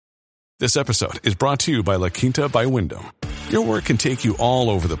This episode is brought to you by La Quinta by Wyndham. Your work can take you all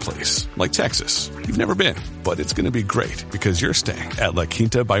over the place, like Texas. You've never been, but it's going to be great because you're staying at La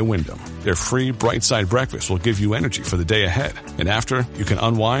Quinta by Wyndham. Their free Bright Side breakfast will give you energy for the day ahead. And after, you can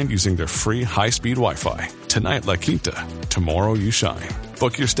unwind using their free high-speed Wi-Fi. Tonight, La Quinta. Tomorrow, you shine.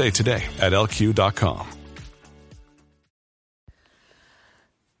 Book your stay today at LQ.com.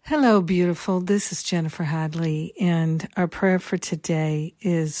 Hello, beautiful. This is Jennifer Hadley, and our prayer for today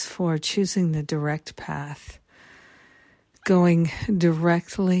is for choosing the direct path, going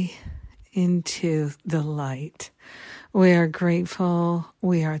directly into the light. We are grateful,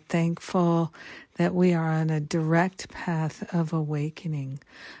 we are thankful that we are on a direct path of awakening,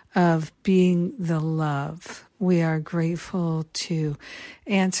 of being the love. We are grateful to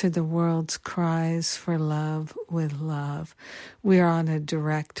answer the world's cries for love with love. We are on a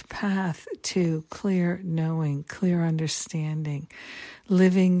direct path to clear knowing, clear understanding,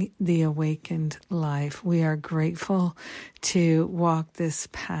 living the awakened life. We are grateful to walk this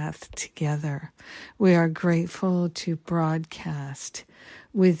path together. We are grateful to broadcast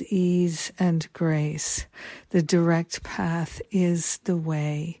with ease and grace. The direct path is the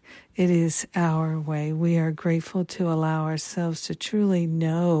way. It is our way. We are grateful to allow ourselves to truly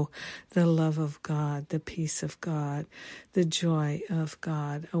know the love of God, the peace of God, the joy of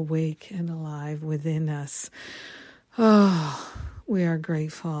God, awake and alive within us. Oh, we are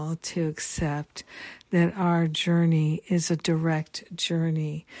grateful to accept that our journey is a direct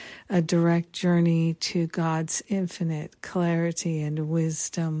journey to God's infinite clarity and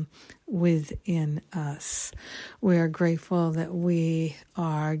wisdom within us. We are grateful that we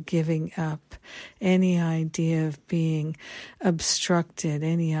are giving up any idea of being obstructed,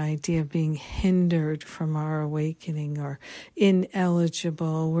 any idea of being hindered from our awakening or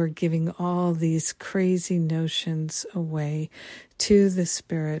ineligible. We're giving all these crazy notions away to the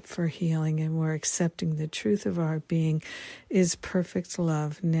Spirit for healing, and we're accepting the truth of our being is perfect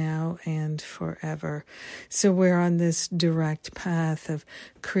love now and forever. So we're on this direct path of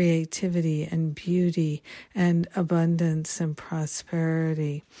creativity and beauty and abundance and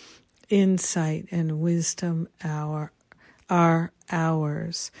prosperity, insight and wisdom are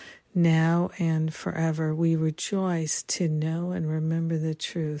ours now and forever. We rejoice to know and remember the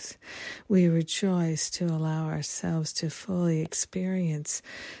truth. We rejoice to allow ourselves to fully experience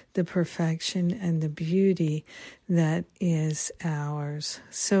the perfection and the beauty that is ours.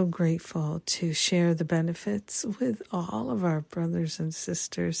 So grateful to share the benefits with all of our brothers and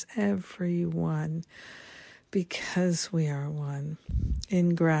sisters, everyone, because we are one.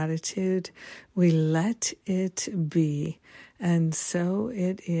 In gratitude, we let it be. And so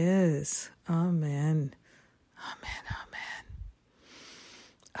it is. Amen. Amen. Amen.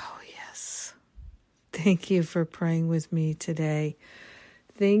 Oh, yes. Thank you for praying with me today.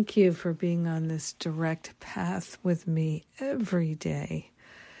 Thank you for being on this direct path with me every day.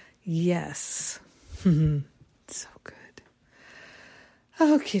 Yes. So good.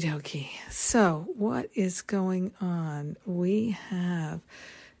 Okie dokie. So what is going on? We have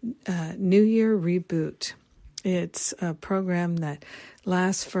New Year Reboot. It's a program that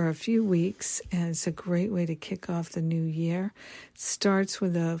lasts for a few weeks, and it's a great way to kick off the new year. It starts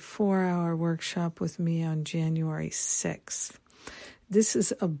with a 4-hour workshop with me on January 6th. This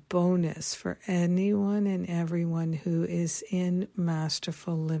is a bonus for anyone and everyone who is in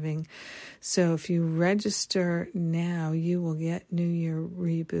Masterful Living. So if you register now, you will get New Year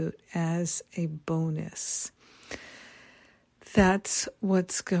Reboot as a bonus. That's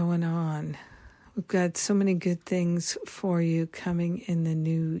what's going on. We've got so many good things for you coming in the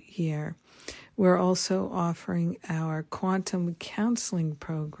new year. We're also offering our Quantum Counseling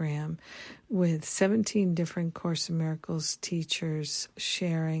Program with 17 different Course in Miracles teachers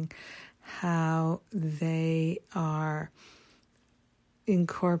sharing how they are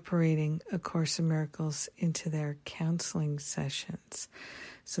incorporating A Course in Miracles into their counseling sessions.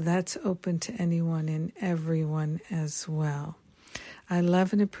 So that's open to anyone and everyone as well. I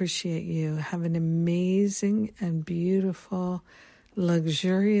love and appreciate you. Have an amazing and beautiful,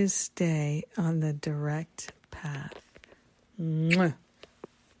 luxurious day on the direct path. Mwah.